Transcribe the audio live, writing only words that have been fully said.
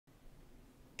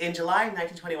In July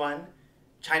 1921,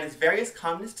 China's various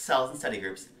communist cells and study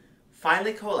groups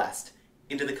finally coalesced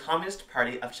into the Communist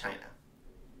Party of China.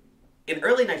 In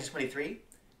early 1923,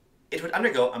 it would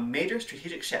undergo a major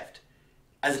strategic shift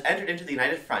as it entered into the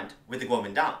United Front with the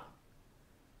Kuomintang.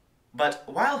 But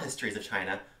while histories of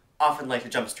China often like to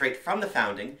jump straight from the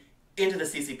founding into the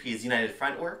CCP's United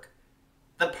Front work,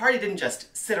 the party didn't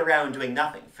just sit around doing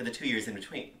nothing for the 2 years in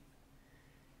between.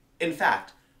 In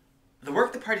fact, the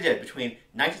work the party did between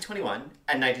 1921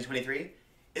 and 1923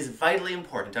 is vitally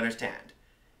important to understand,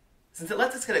 since it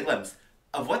lets us get a glimpse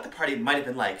of what the party might have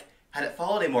been like had it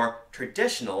followed a more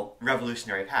traditional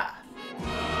revolutionary path.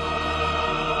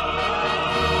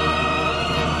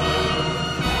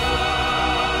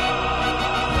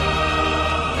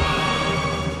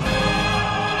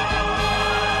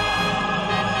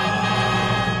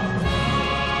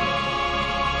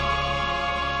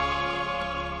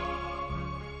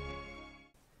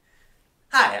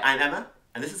 Hi, I'm Emma,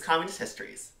 and this is Communist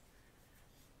Histories.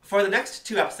 For the next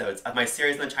 2 episodes of my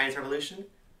series on the Chinese Revolution,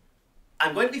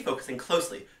 I'm going to be focusing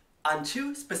closely on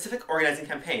 2 specific organizing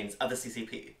campaigns of the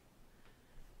CCP.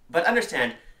 But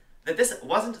understand that this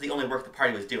wasn't the only work the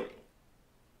party was doing.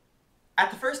 At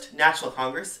the first National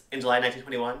Congress in July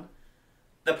 1921,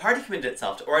 the party committed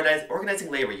itself to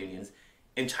organizing labor unions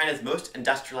in China's most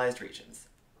industrialized regions,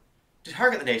 to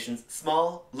target the nation's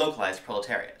small, localized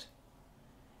proletariat.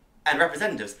 And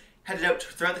representatives headed out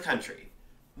throughout the country,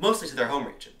 mostly to their home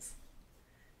regions.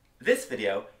 This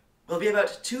video will be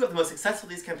about 2 of the most successful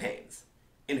of these campaigns,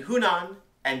 in Hunan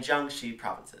and Jiangxi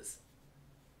provinces.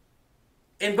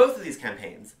 In both of these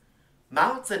campaigns,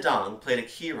 Mao Zedong played a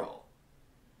key role.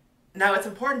 Now, it's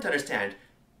important to understand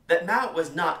that Mao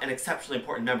was not an exceptionally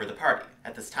important member of the party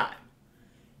at this time.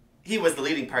 He was the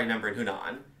leading party member in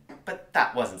Hunan, but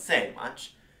that wasn't saying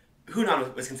much.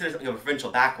 Hunan was considered something of a provincial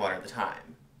backwater at the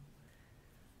time.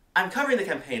 I'm covering the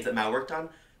campaigns that Mao worked on,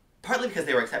 partly because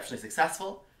they were exceptionally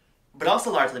successful, but also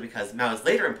largely because Mao's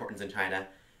later importance in China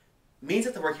means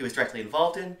that the work he was directly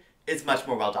involved in is much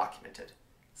more well documented.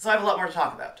 So I have a lot more to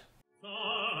talk about.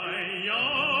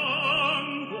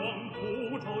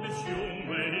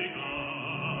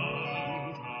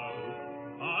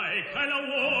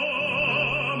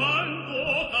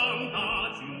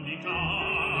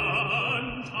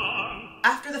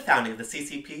 After the founding of the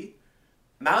CCP,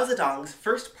 Mao Zedong's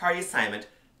first party assignment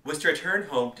was to return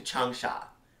home to Changsha,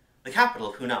 the capital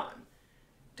of Hunan,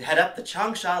 to head up the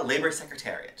Changsha Labor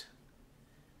Secretariat.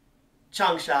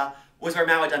 Changsha was where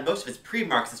Mao had done most of his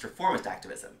pre-Marxist reformist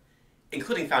activism,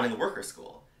 including founding the workers'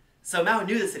 school, so Mao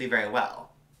knew the city very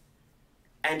well.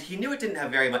 And he knew it didn't have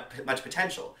very much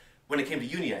potential when it came to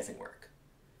unionizing work.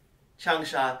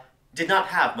 Changsha did not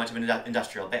have much of an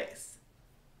industrial base.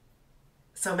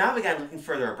 So Mao began looking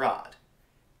further abroad,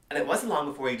 and it wasn't long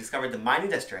before he discovered the mining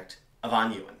district of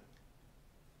Anyuan.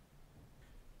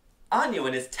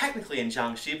 Anyuan is technically in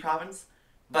Jiangxi province,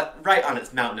 but right on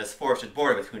its mountainous forested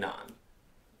border with Hunan.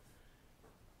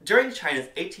 During China's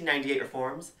 1898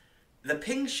 reforms, the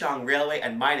Pingshuang Railway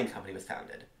and Mining Company was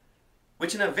founded,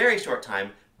 which in a very short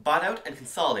time bought out and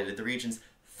consolidated the region's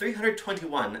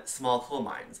 321 small coal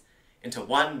mines into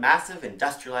one massive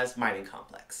industrialized mining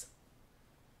complex.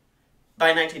 By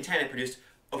 1910, it produced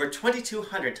over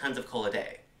 2,200 tons of coal a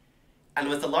day, and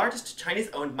was the largest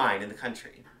Chinese-owned mine in the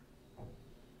country.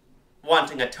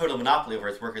 Wanting a total monopoly over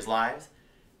its workers' lives,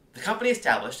 the company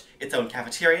established its own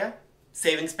cafeteria,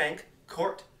 savings bank,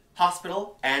 court,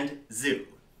 hospital, and zoo.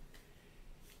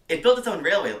 It built its own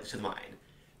railway to the mine,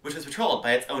 which was patrolled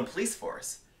by its own police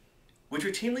force, which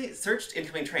routinely searched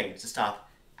incoming trains to stop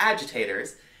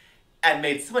agitators, and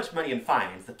made so much money in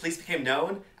fines that police became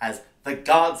known as the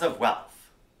gods of wealth.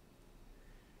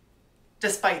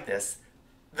 Despite this,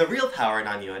 the real power in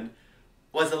Anyuan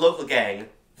was the local gang,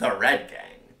 the Red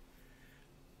Gang.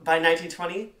 By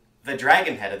 1920, the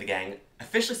dragon head of the gang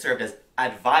officially served as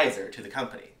advisor to the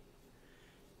company.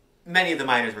 Many of the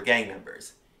miners were gang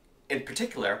members. In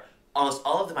particular, almost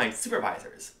all of the mine's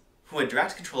supervisors, who had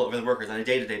direct control over the workers on a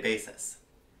day-to-day basis.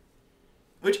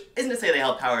 Which isn't to say they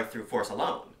held power through force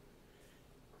alone.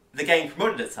 The gang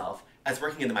promoted itself as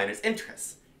working in the miners'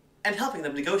 interests, and helping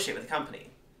them negotiate with the company.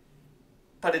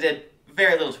 But it did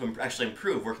very little to actually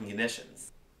improve working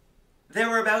conditions. There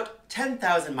were about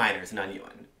 10,000 miners in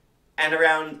Anyuan, and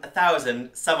around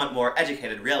 1,000 somewhat more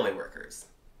educated railway workers.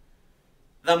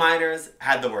 The miners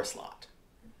had the worst lot.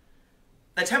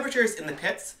 The temperatures in the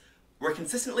pits were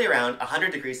consistently around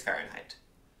 100 degrees Fahrenheit.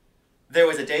 There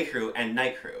was a day crew and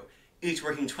night crew, each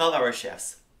working 12-hour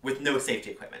shifts with no safety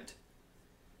equipment.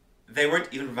 They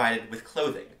weren't even provided with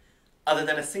clothing, other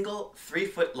than a single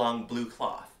 3-foot-long blue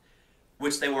cloth,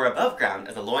 which they wore above ground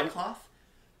as a loincloth,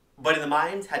 but in the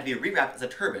mines had to be rewrapped as a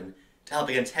turban to help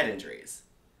against head injuries.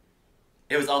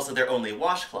 It was also their only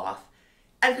washcloth,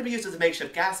 and could be used as a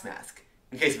makeshift gas mask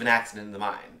in case of an accident in the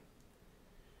mine,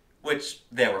 which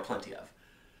there were plenty of.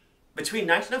 Between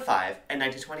 1905 and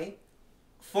 1920,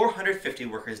 450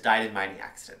 workers died in mining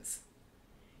accidents.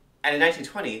 And in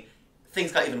 1920,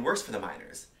 things got even worse for the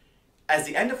miners, as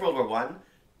the end of World War I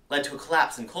led to a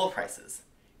collapse in coal prices,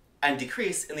 and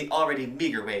decrease in the already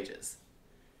meager wages.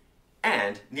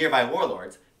 And nearby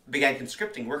warlords began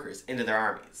conscripting workers into their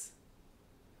armies.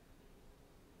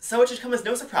 So it should come as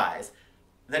no surprise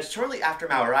that shortly after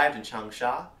Mao arrived in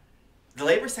Changsha, the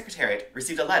Labor Secretariat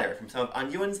received a letter from some of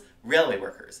Anyuan's railway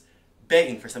workers,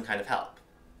 begging for some kind of help.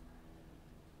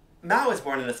 Mao was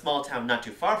born in a small town not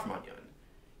too far from Anyuan,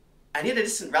 and he had a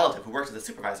distant relative who worked as a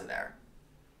supervisor there.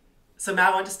 So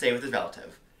Mao went to stay with his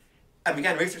relative, and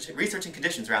began researching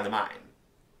conditions around the mine.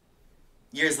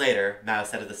 Years later, Mao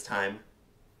said at this time,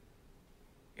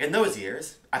 "In those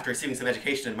years, after receiving some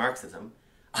education in Marxism,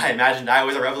 I imagined I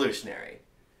was a revolutionary.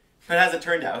 But as it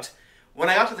turned out, when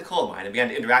I got to the coal mine and began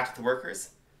to interact with the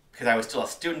workers, because I was still a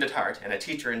student at heart and a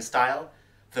teacher in style,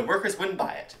 the workers wouldn't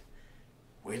buy it.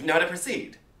 We didn't know how to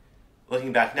proceed.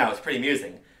 Looking back now, it's pretty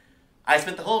amusing. I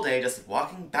spent the whole day just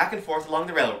walking back and forth along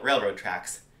the railroad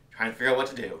tracks, trying to figure out what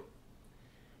to do.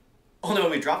 Only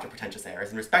when we dropped our pretentious airs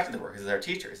and respected the workers as our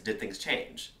teachers did things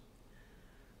change.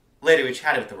 Later we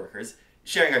chatted with the workers,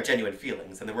 sharing our genuine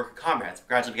feelings, and the worker comrades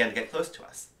gradually began to get close to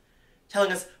us,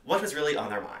 telling us what was really on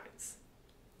their minds."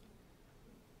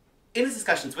 In his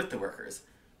discussions with the workers,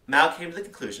 Mao came to the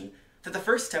conclusion that the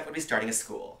first step would be starting a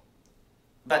school.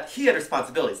 But he had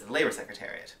responsibilities at the Labor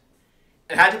Secretariat,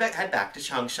 and had to head back to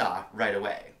Changsha right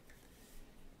away.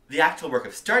 The actual work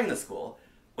of starting the school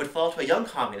would fall to a young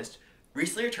communist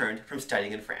recently returned from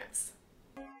studying in France.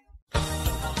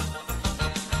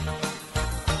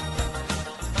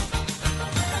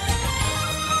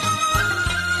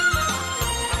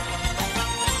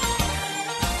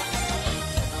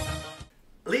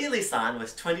 Lisan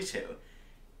was 22,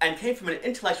 and came from an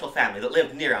intellectual family that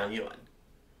lived near Anyuan.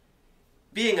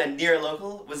 Being a near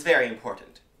local was very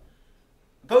important.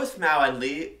 Both Mao and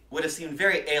Li would have seemed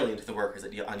very alien to the workers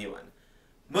at Anyuan,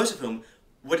 most of whom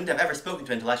wouldn't have ever spoken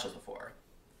to intellectuals before.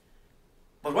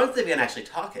 But once they began actually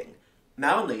talking,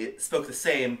 Mao and Li spoke the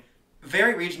same,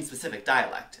 very region-specific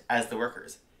dialect as the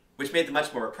workers, which made them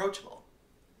much more approachable.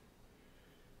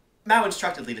 Mao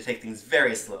instructed Li to take things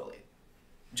very slowly.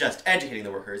 Just educating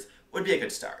the workers would be a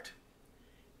good start.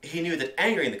 He knew that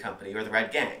angering the company or the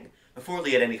Red Gang, before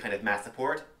Li had any kind of mass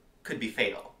support, could be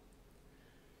fatal.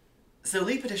 So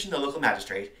Li petitioned the local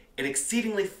magistrate in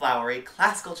exceedingly flowery,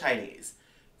 classical Chinese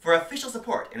for official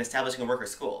support in establishing a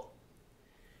workers' school.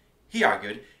 He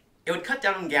argued it would cut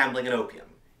down on gambling and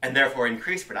opium, and therefore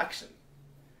increase production.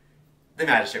 The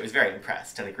magistrate was very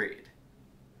impressed and agreed.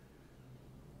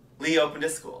 Li opened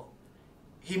his school.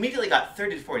 He immediately got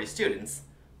 30 to 40 students,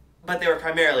 but they were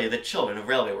primarily the children of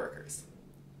railway workers.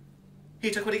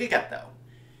 He took what he could get, though,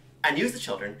 and used the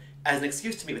children as an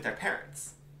excuse to meet with their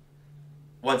parents.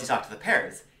 Once he talked to the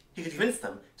parents, he could convince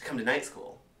them to come to night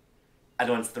school. And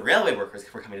once the railway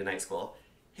workers were coming to night school,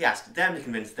 he asked them to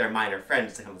convince their miner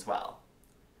friends to come as well.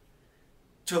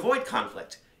 To avoid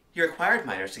conflict, he required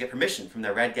miners to get permission from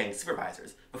their Red Gang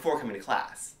supervisors before coming to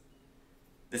class.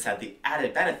 This had the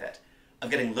added benefit of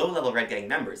getting low-level Red Gang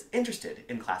members interested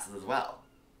in classes as well.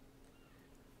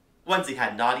 Once he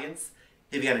had an audience,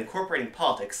 he began incorporating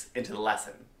politics into the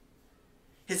lesson.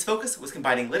 His focus was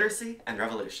combining literacy and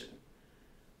revolution.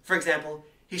 For example,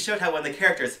 he showed how when the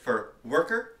characters for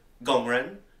worker,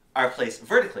 gongren, are placed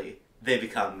vertically, they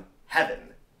become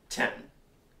heaven, 10.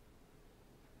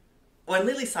 When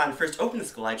Lisan first opened the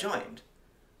school, I joined.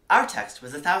 Our text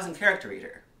was a 1,000-character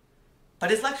reader, but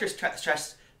his lectures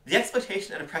stressed the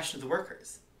exploitation and oppression of the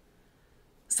workers.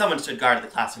 Someone stood guard at the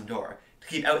classroom door to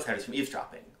keep outsiders from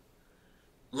eavesdropping.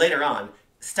 Later on,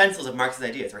 stencils of Marx's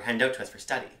ideas were handed out to us for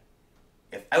study.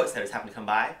 If outsiders happened to come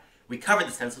by, we covered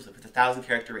the stencils with a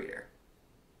 1,000-character reader.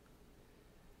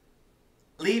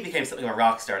 Li became something of a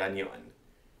rock star at Anyuan.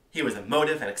 He was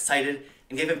emotive and excited,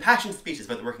 and gave impassioned speeches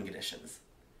about the working conditions.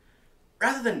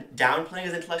 Rather than downplaying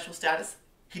his intellectual status,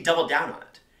 he doubled down on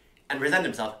it, and presented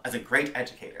himself as a great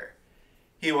educator.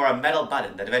 He wore a metal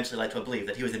button that eventually led to a belief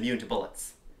that he was immune to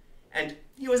bullets. And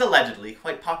he was allegedly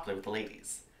quite popular with the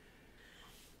ladies.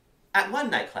 At one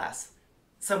night class,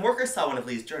 some workers saw one of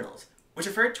Li's journals, which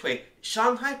referred to a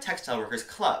Shanghai Textile Workers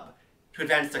Club to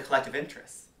advance their collective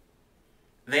interests.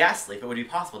 They asked Li if it would be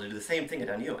possible to do the same thing at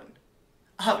Anyuan.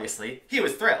 Obviously, he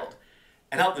was thrilled,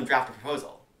 and helped them draft a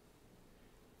proposal.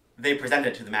 They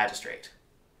presented it to the magistrate.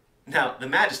 Now, the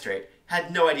magistrate had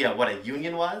no idea what a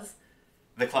union was.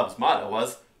 The club's motto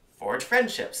was, "Forge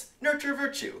friendships, nurture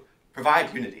virtue,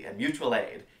 provide unity and mutual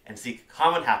aid, and seek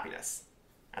common happiness."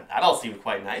 And that all seemed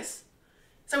quite nice.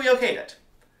 So we okayed it.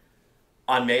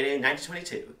 On May Day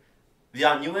 1922, the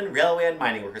Anyuan Railway and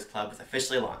Mining Workers Club was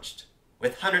officially launched,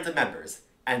 with hundreds of members,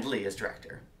 and Li as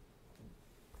director.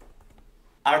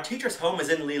 Our teacher's home is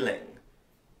in Liling,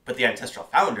 but the ancestral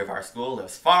founder of our school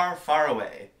lives far, far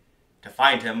away. To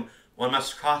find him, one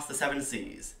must cross the 7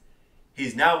 seas.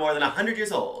 He's now more than 100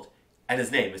 years old, and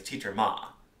his name is Teacher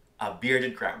Ma, a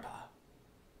bearded grandpa.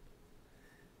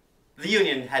 The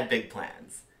union had big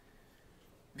plans.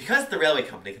 Because the railway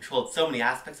company controlled so many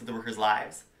aspects of the workers'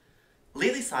 lives,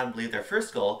 Lisan believed their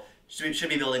first goal should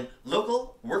be building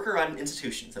local, worker-run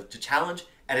institutions to challenge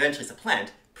and eventually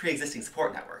supplant pre-existing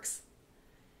support networks.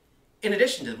 In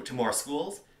addition to more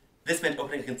schools, this meant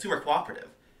opening a consumer cooperative,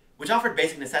 which offered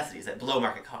basic necessities at below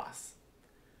market costs.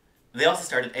 They also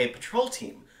started a patrol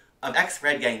team of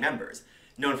ex-Red Gang members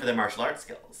known for their martial arts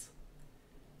skills.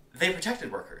 They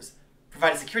protected workers,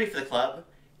 provided security for the club,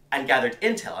 and gathered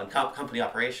intel on company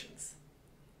operations.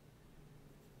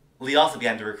 Li also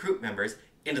began to recruit members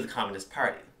into the Communist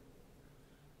Party.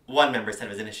 One member said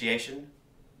of his initiation,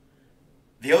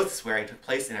 "The oath swearing took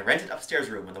place in a rented upstairs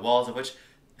room on the walls of which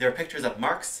there were pictures of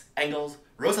Marx, Engels,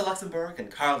 Rosa Luxemburg,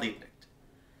 and Karl Liebknecht.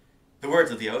 The words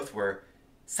of the oath were,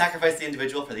 sacrifice the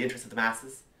individual for the interest of the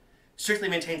masses, strictly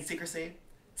maintain secrecy,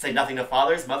 say nothing to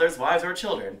fathers, mothers, wives, or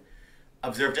children,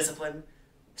 observe discipline,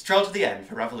 struggle to the end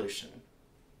for revolution."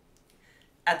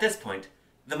 At this point,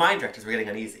 the mine directors were getting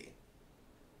uneasy.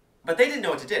 But they didn't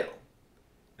know what to do.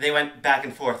 They went back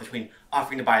and forth between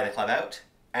offering to buy the club out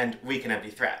and weak and empty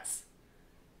threats.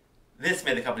 This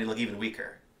made the company look even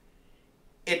weaker.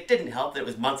 It didn't help that it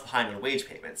was months behind on wage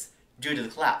payments due to the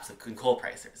collapse of coal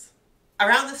prices.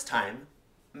 Around this time,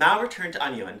 Mao returned to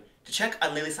Anyuan to check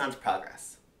on Lisan's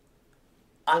progress.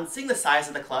 On seeing the size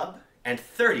of the club and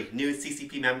 30 new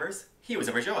CCP members, he was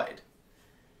overjoyed.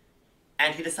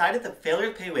 And he decided that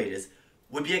failure to pay wages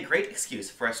would be a great excuse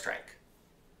for a strike.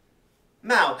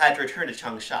 Mao had to return to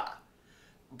Changsha,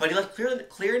 but he left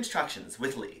clear instructions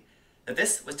with Li that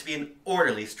this was to be an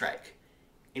orderly strike,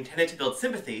 intended to build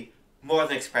sympathy more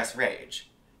than express rage,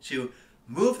 to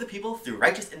move the people through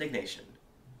righteous indignation.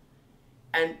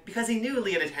 And because he knew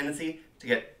Li had a tendency to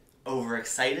get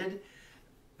overexcited,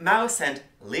 Mao sent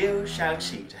Liu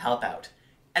Shaoqi to help out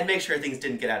and make sure things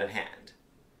didn't get out of hand.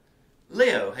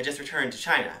 Liu had just returned to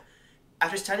China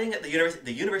after studying at the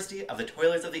University of the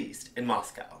Toilers of the East in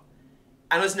Moscow,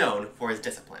 and was known for his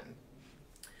discipline.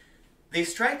 The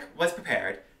strike was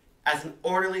prepared as an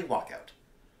orderly walkout,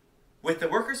 with the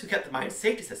workers who kept the mine's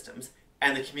safety systems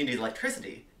and the community's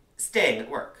electricity staying at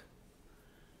work.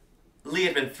 Li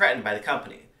had been threatened by the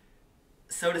company,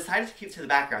 so decided to keep to the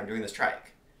background during the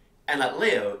strike, and let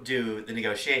Liu do the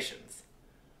negotiations.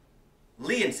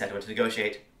 Li instead went to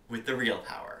negotiate with the real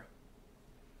power.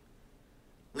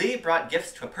 Li brought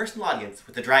gifts to a personal audience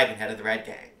with the dragon head of the Red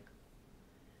Gang.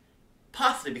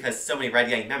 Possibly because so many Red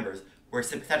Gang members were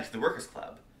sympathetic to the Workers'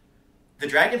 Club, the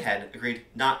dragon head agreed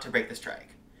not to break the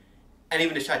strike, and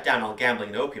even to shut down all gambling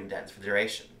and opium dens for the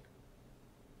duration.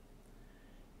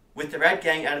 With the Red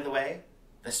Gang out of the way,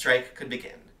 the strike could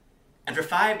begin, and for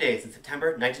 5 days in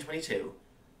September 1922,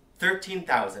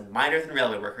 13,000 miners and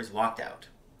railway workers walked out.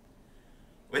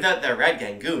 Without their Red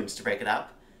Gang goons to break it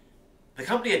up, the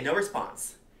company had no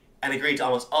response, and agreed to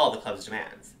almost all the club's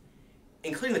demands,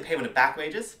 including the payment of back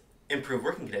wages, improved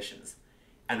working conditions,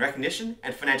 and recognition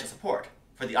and financial support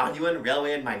for the Anyuan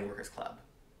Railway and Mining Workers Club.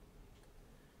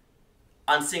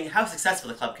 On seeing how successful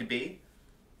the club could be,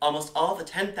 almost all the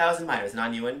 10,000 miners in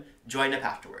Anyuan joined up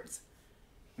afterwards,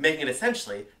 making it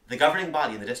essentially the governing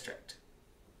body in the district.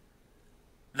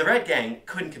 The Red Gang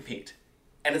couldn't compete,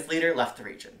 and its leader left the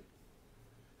region.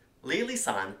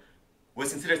 Lisan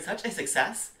was considered such a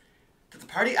success that the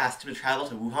party asked him to travel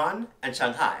to Wuhan and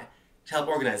Shanghai to help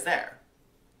organize there.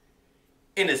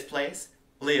 In his place,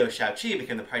 Liu Shaoqi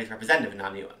became the party's representative in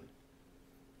Anyuan.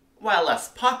 While less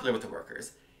popular with the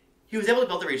workers, he was able to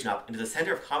build the region up into the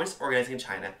center of communist organizing in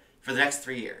China for the next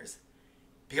 3 years,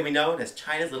 becoming known as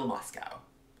China's Little Moscow.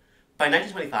 By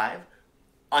 1925,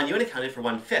 Anyuan accounted for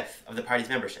 1/5 of the party's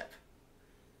membership.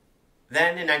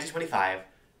 Then, in 1925,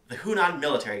 the Hunan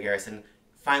military garrison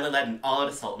finally led an all-out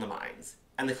assault on the mines,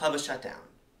 and the club was shut down.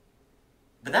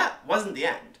 But that wasn't the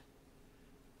end.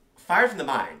 Fired from the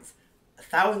mines,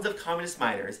 thousands of communist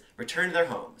miners returned to their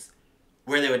homes,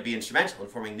 where they would be instrumental in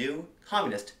forming new,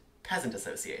 communist peasant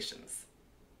associations.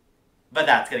 But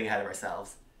that's getting ahead of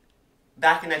ourselves.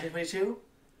 Back in 1922,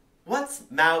 what's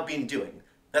Mao been doing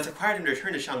that's required him to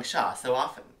return to Changsha so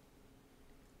often?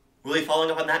 We'll be following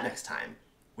up on that next time,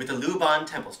 with the Luban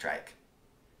Temple Strike.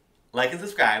 Like and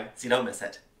subscribe so you don't miss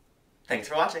it. Thanks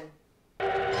for watching!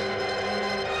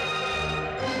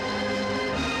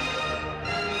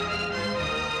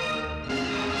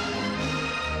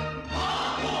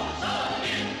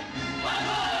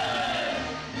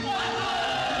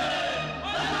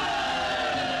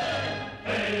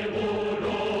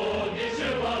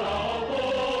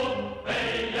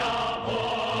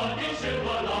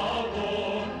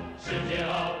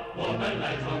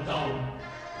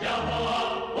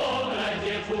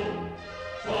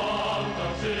创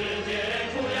造世界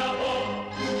出亚国。